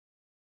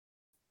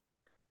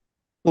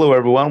Hello,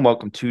 everyone.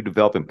 Welcome to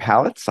Developing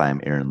Palettes.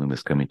 I'm Aaron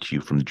Loomis coming to you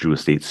from the Drew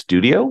Estate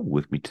Studio.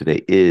 With me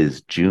today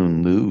is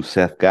June Liu,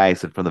 Seth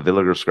Geis, and from the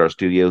Villager Scar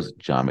Studios,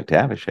 John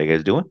McTavish. How you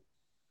guys doing?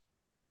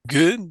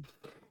 Good.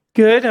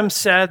 Good. I'm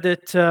sad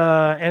that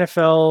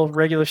NFL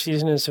regular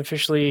season is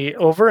officially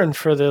over, and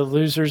for the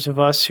losers of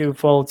us who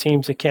follow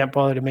teams that can't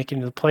bother to make it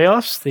into the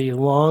playoffs, the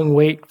long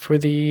wait for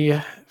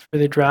the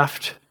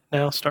draft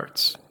now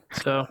starts.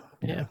 So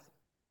yeah,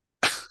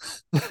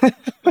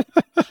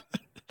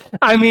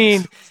 I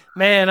mean,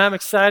 man, I'm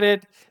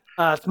excited.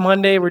 It's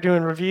Monday. We're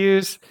doing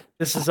reviews.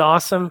 This is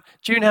awesome.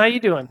 June, how you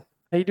doing?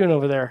 How you doing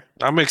over there?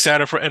 I'm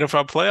excited for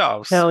NFL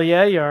playoffs. Hell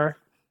yeah, you are.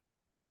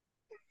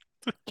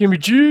 Jimmy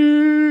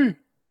G.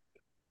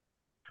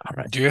 All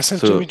right. Do you guys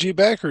have So, Jimmy G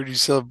back, or do you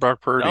still have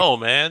Brock Purdy? No,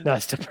 man.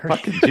 Nice to Purdy.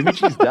 fucking Jimmy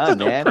G's done,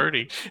 No man.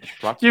 Purdy.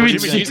 Brock Jimmy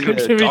Purdy's Jimmy G's, gonna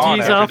G's be Jimmy gone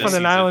G's after off this on an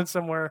season. island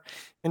somewhere,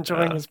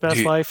 enjoying his best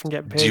Do you- life and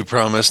getting Do you paid.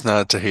 promise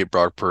not to hate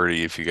Brock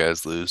Purdy if you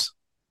guys lose?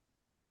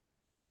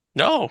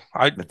 No,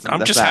 I'm that's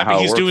just not happy how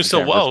it he's works doing in so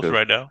San well Francisco.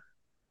 right now.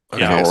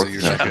 That's Okay, how it Yeah. works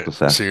in San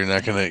Francisco, Seth.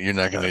 you're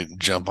not gonna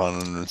jump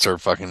on him and start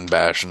fucking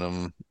bashing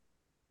him.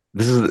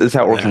 This is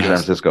how it works in San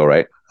Because Francisco,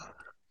 right?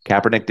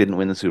 Kaepernick didn't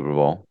win the Super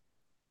Bowl,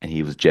 and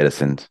he was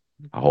jettisoned.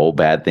 A whole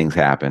bad things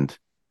happened.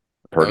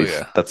 oh Purdy's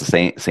yeah, that's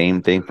the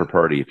same thing for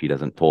Purdy if he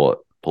doesn't pull it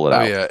oh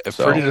out. yeah. If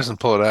So, Purdy doesn't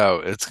pull it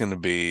out, it's gonna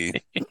be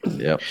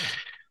yep.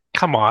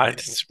 Come on.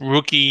 It's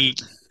rookie.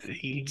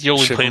 He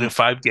only ship played in him.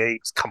 5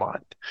 games. Come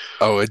on.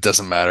 Oh, it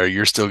doesn't matter.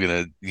 You're still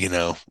gonna,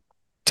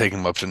 take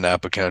him up to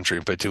Napa Country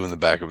and put two in the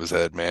back of his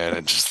head, man,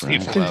 and just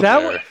leave him Is out that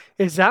there. what?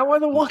 Is that why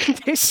the wine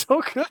tastes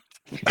so good?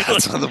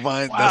 That's why the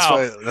wine.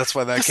 Wow. That's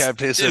why that This- cab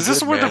tastes so is this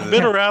good, where the man.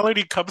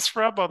 minerality comes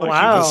from? I'm like,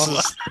 Wow.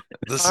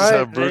 This All is how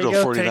right, there you brutal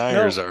go.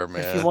 49ers Take note. are,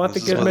 man. If you want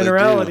This the is good what they do.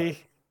 minerality,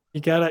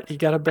 you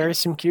gotta bury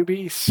some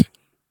QBs.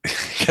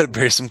 You gotta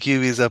bury some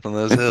QBs up in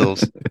those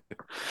hills.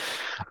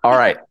 All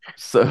right.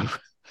 So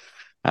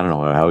I don't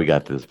know how we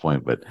got to this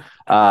point, but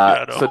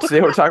Yeah, I so know.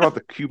 today we're talking about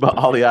the Cuba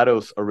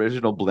Aliados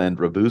original blend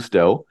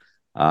Robusto.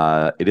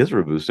 It is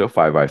Robusto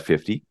 5 by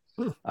 50.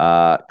 Hmm.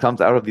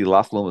 Comes out of the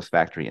Las Lomas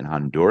factory in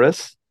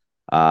Honduras.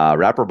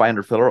 Wrapper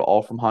binder filler,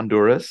 all from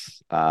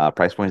Honduras.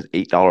 Price point is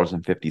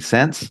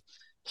 $8.50.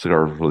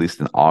 Cigar was released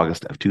in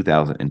August of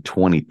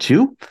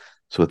 2022.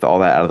 So with all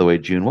that out of the way,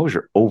 June, what was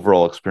your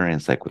overall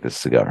experience like with this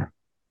cigar?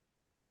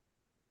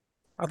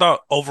 I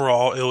thought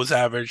overall it was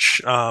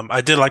average.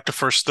 I did like the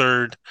first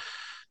third.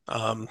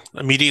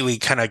 Immediately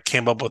kind of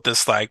came up with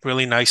this like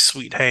really nice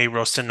sweet hay,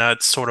 roasted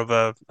nuts sort of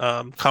a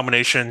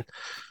combination.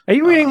 Are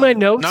you reading my Um,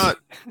 notes? not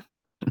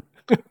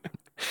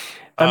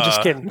I'm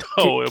just kidding.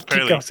 no, Keep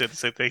apparently going. you said the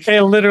same thing.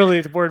 Hey,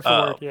 literally, the word for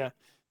Uh, word. Yeah,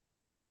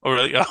 oh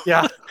really? Yeah.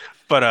 yeah.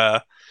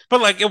 But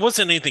like it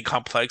wasn't anything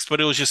complex,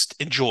 but it was just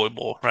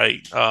enjoyable,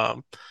 right?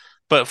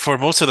 But for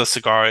most of the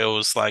cigar, it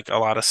was like a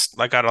lot of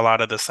like got a lot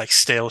of this like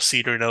stale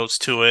cedar notes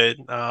to it.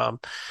 And,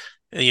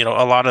 a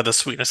lot of the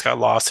sweetness got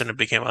lost and it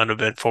became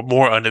uneventful,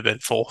 more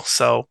uneventful.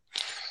 So,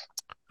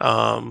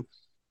 um,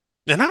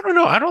 and I don't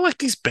know, I don't like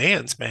these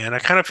bands, man. I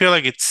kind of feel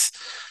like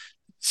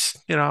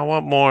I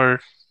want more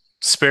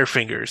spare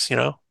fingers.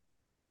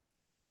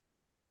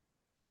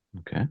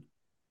 Okay.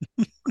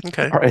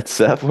 Okay. All right,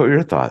 Seth, what were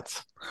your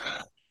thoughts?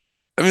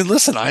 I mean,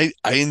 listen, I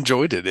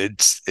enjoyed it.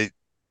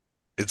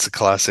 It's a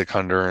classic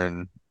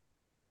Honduran,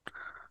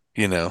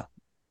 you know,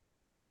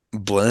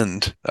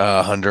 blend,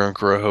 Honduran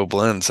Corojo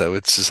blend. So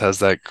it just has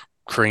that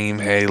cream,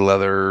 hay,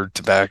 leather,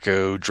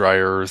 tobacco, dry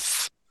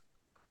earth,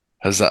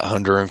 has that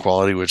Honduran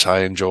quality, which I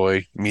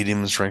enjoy,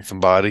 medium in strength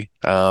and body.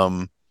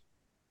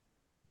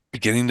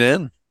 Beginning to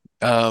end.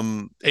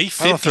 Eight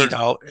Final fifty third.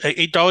 dollars,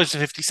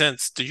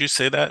 $8.50. Did you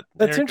say that,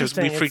 That's Aaron? Because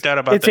we interesting. freaked out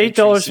about It's the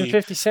HVC.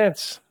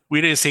 $8.50. We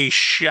didn't say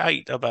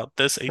shite about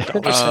this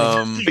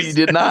 $8. But you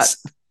did not.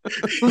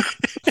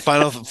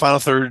 Final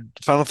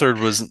third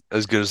was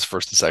as good as the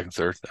first and second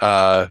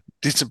third.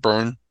 Decent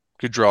burn,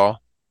 good draw.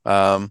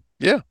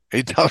 Yeah,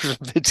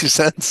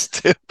 $8.50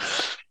 too.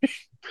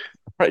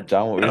 All right,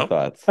 John, what were your No.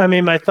 thoughts? I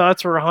mean, my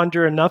thoughts were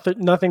 100 and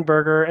nothing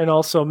burger, and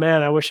also,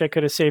 man, I wish I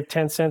could have saved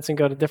 10 cents and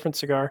got a different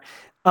cigar.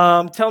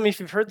 Tell me if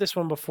you've heard this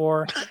one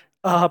before.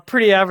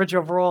 Pretty average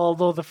overall,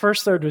 although the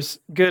first third was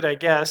good, I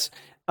guess.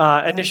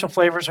 Initial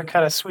flavors are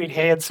kind of sweet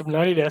hay and some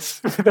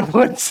nuttiness with the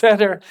wood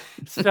center.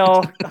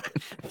 So,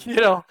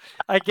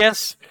 I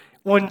guess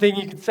one thing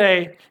you could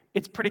say,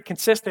 it's pretty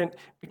consistent.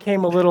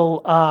 Became a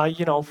little,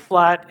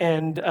 flat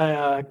and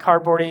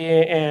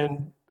cardboardy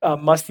and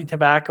musty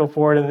tobacco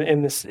for it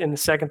in the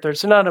second third.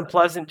 So not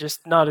unpleasant,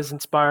 just not as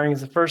inspiring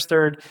as the first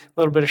third. A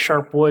little bit of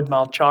sharp wood,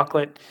 mild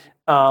chocolate.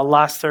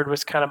 Last third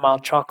was kind of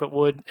mild chocolate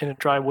wood and a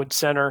dry wood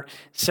center.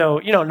 So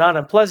not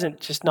unpleasant,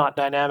 just not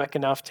dynamic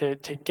enough to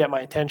get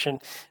my attention.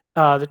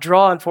 The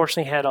draw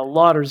unfortunately had a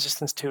lot of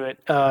resistance to it,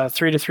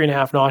 3 to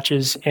 3.5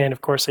 notches, and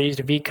of course I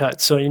used a V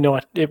cut, so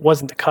it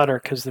wasn't the cutter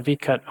because the V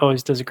cut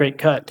always does a great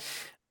cut.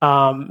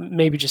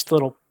 Maybe just a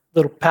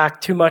little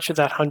pack too much of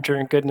that hunter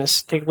and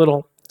goodness. Take a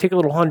little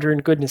hunter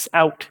and goodness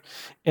out,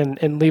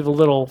 and leave a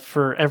little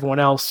for everyone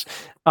else.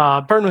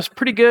 Burn was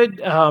pretty good.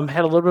 Had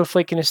a little bit of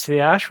flakiness to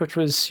the ash, which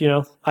was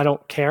I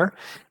don't care.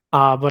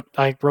 but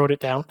I wrote it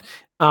down.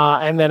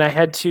 And then I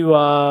had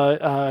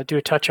to do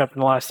a touch-up in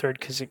the last third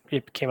because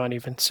it came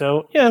uneven.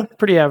 So, yeah,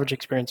 pretty average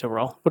experience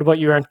overall. What about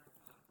you, Aaron?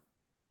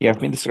 Yeah,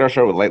 for me, the cigar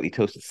started with lightly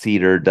toasted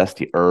cedar,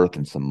 dusty earth,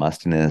 and some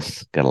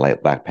mustiness. Got a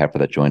light black pepper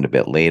that joined a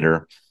bit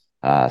later.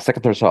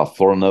 Second third saw a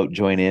floral note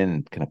join in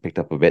and kind of picked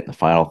up a bit in the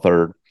final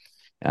third.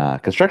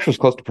 Construction was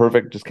close to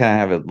perfect, just kind of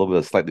have a little bit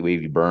of slightly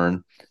wavy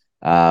burn.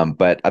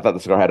 But I thought the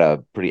cigar had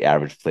a pretty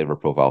average flavor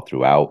profile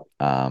throughout.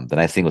 The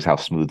nice thing was how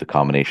smooth the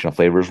combination of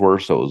flavors were,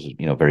 so it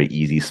was very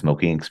easy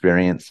smoking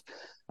experience.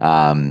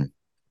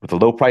 With a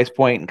low price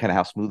point and kind of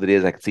how smooth it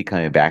is, I could see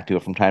coming back to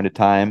it from time to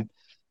time.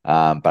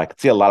 But I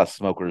could see a lot of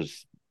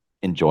smokers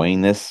enjoying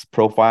this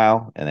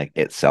profile and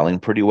it's selling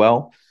pretty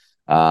well.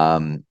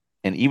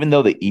 And even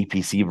though the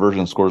EPC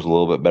version scores a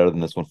little bit better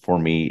than this one for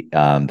me,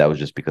 that was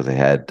just because I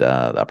had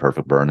a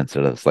perfect burn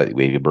instead of a slightly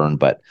wavy burn.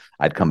 But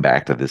I'd come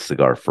back to this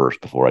cigar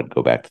first before I'd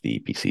go back to the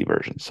EPC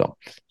version. So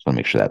just want to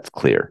make sure that's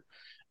clear.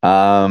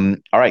 All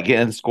right,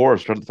 getting into the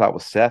scores. Start at the top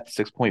with Seth,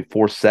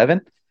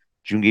 6.47.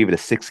 June gave it a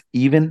 6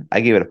 even.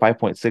 I gave it a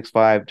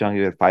 5.65. John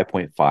gave it a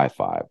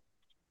 5.55.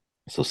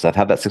 So Seth,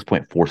 how'd that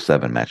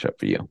 6.47 match up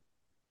for you?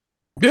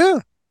 Yeah,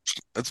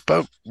 that's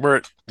about where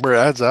it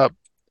adds up.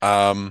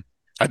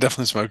 I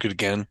definitely smoke it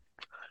again.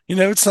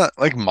 It's not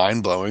like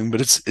mind blowing, but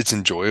it's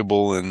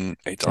enjoyable, and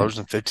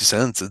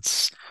 $8.50.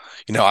 It's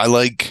I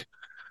like,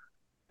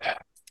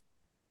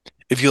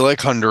 if you like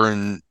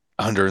Honduran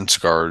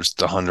cigars,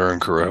 the Honduran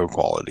Corojo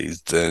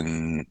qualities,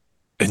 then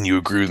and you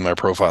agree with my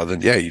profile,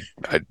 then yeah,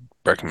 I'd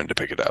recommend to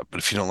pick it up. But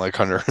if you don't like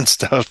Honduran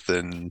stuff,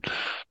 then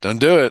don't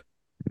do it.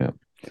 Yeah.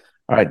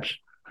 All right,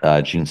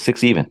 June,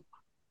 6 even.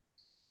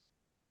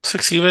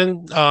 6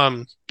 even.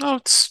 No,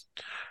 it's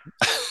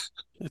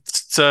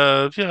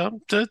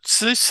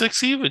it's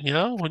 6 even.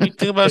 When you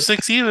think about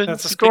 6 even,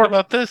 That's a you score. think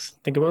about this.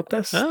 Think about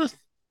this.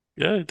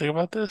 Yeah, you think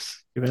about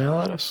this. Give an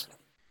L at us.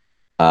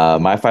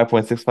 My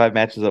 5.65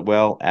 matches up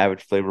well.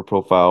 Average flavor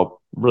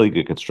profile, really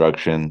good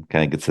construction.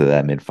 Kind of gets to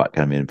that mid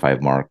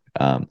five mark.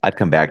 I'd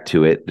come back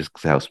to it just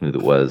because how smooth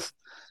it was.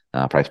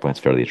 Price point's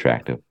fairly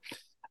attractive.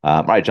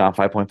 All right, John,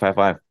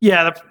 5.55.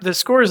 Yeah, the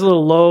score is a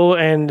little low,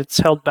 and it's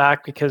held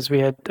back because we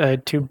had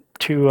two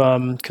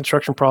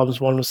construction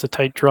problems. One was the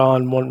tight draw,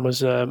 and one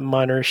was a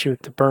minor issue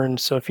with the burn.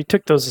 So if you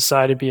took those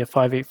aside, it'd be a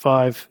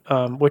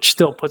 5.85, which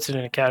still puts it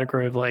in a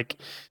category of like,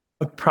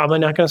 I'm probably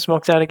not going to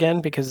smoke that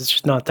again because it's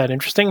just not that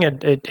interesting.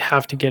 It'd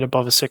have to get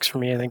above a 6 for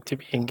me, I think, to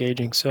be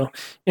engaging. So,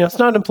 it's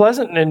not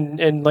unpleasant.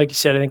 And like you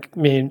said, I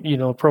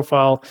think,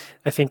 profile,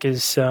 I think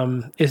is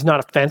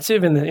not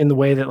offensive in the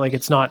way that like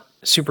it's not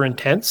super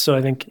intense. So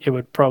I think it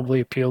would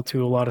probably appeal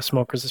to a lot of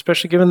smokers,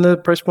 especially given the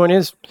price point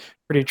is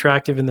pretty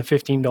attractive in the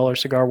 $15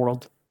 cigar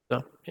world.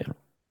 So, yeah.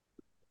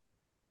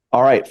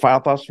 All right,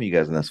 final thoughts from you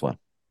guys on this one.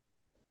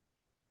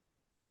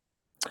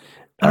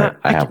 All right,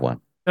 I have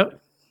one.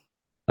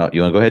 Oh,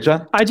 you want to go ahead,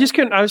 John? I just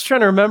couldn't. I was trying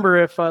to remember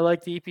if I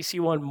like the EPC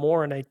one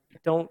more, and I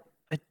don't.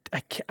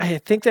 I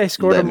think I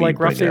scored them like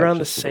roughly around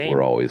the same.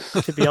 We're always,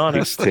 to be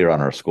honest, clear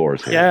on our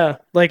scores here. Yeah,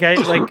 like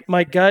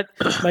my gut.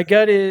 My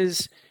gut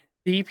is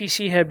the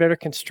EPC had better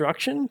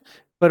construction,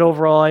 but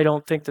overall, I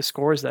don't think the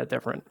score is that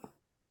different.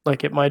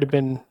 Like it might have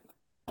been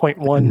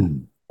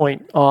 0.1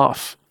 point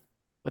off,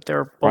 but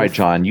they're both... All right,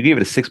 John, you gave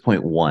it a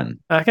 6.1.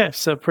 Okay,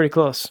 so pretty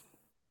close.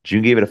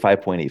 June gave it a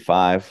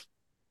 5.85.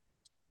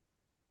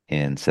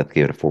 And Seth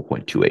gave it a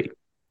 4.28.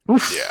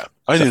 Yeah,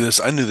 I knew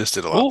this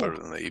did a lot better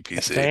than the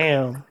EPC.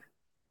 Damn.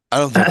 I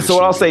don't think so.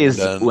 What I'll say is,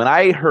 when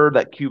I heard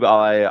that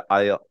Cuba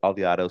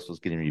Aliados was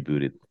getting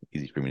rebooted,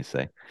 easy for me to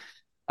say,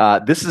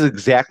 this is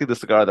exactly the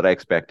cigar that I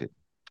expected.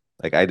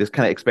 Like I just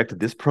kind of expected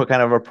this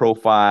kind of a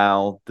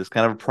profile, this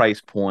kind of a price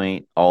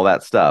point, all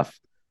that stuff.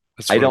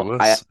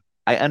 I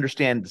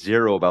understand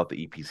zero about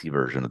the EPC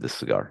version of this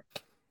cigar.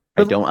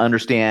 I don't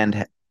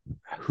understand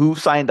who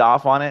signed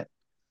off on it.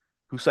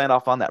 Who signed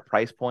off on that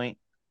price point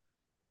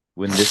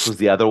when this was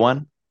the other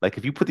one? Like,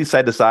 if you put these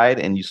side to side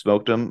and you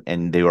smoked them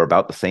and they were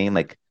about the same,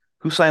 like,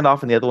 who signed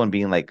off on the other one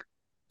being like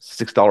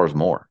 $6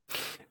 more?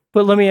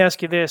 But let me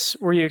ask you this.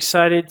 Were you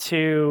excited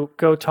to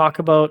go talk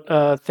about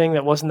a thing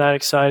that wasn't that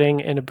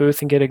exciting in a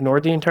booth and get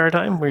ignored the entire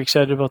time? Were you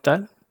excited about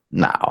that?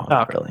 No,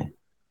 not really.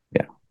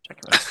 Yeah.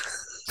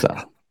 So.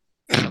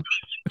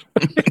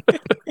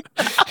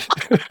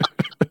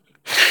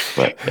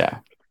 But, yeah.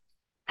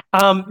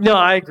 No,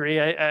 I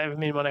agree. I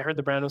mean, when I heard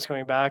the brand was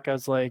coming back, I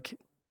was like,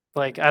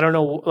 I don't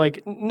know,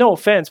 like, no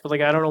offense, but like,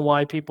 I don't know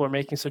why people are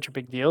making such a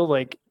big deal.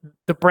 Like,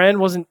 the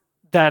brand wasn't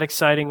that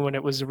exciting when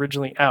it was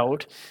originally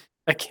out.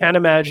 I can't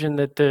imagine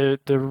that the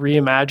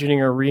reimagining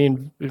or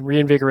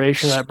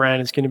reinvigoration of that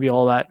brand is going to be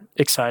all that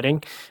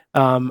exciting.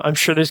 I'm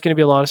sure there's going to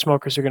be a lot of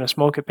smokers who are going to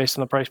smoke it based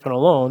on the price point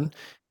alone.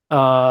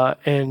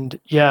 And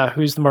yeah,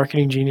 who's the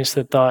marketing genius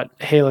that thought,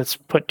 hey, let's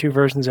put two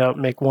versions out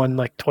and make one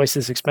like twice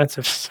as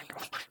expensive?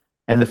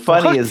 And the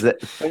funny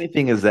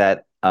thing is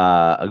that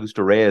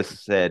Augusto Reyes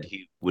said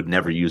he would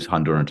never use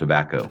Honduran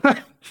tobacco.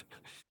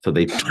 So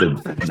they're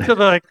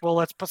like, well,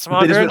 let's put some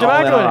Honduran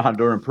tobacco in.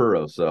 Honduran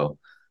Puro, so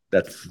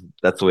that's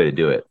the way to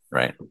do it,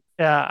 right?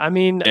 Yeah, I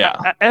mean, Yeah.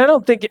 I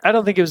don't think it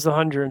was the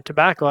Honduran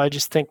tobacco. I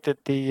just think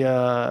that the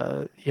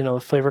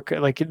flavor,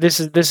 like this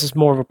is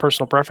more of a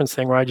personal preference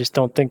thing, where I just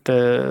don't think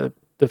the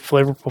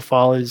flavor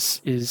profile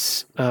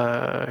is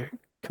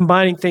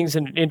combining things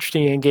in an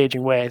interesting and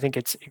engaging way. I think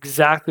it's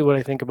exactly what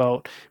I think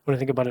about when I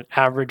think about an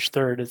average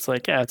third. It's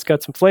like, yeah, it's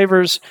got some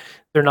flavors.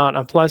 They're not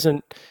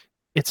unpleasant.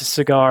 It's a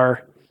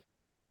cigar.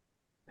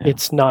 Yeah.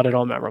 It's not at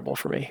all memorable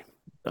for me.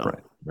 So, Right.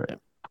 yeah.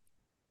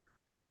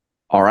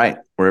 All right.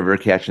 Wherever you're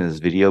catching this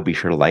video, be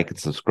sure to like and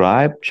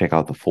subscribe. Check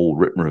out the full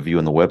written review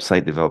on the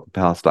website,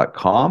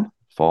 developingpalace.com.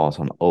 Follow us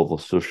on all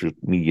the social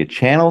media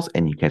channels,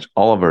 and you catch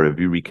all of our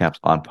review recaps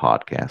on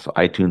podcasts. So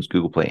iTunes,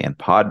 Google Play, and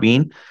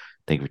Podbean.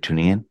 Thank you for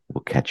tuning in.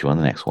 We'll catch you on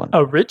the next one.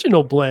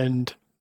 Original blend.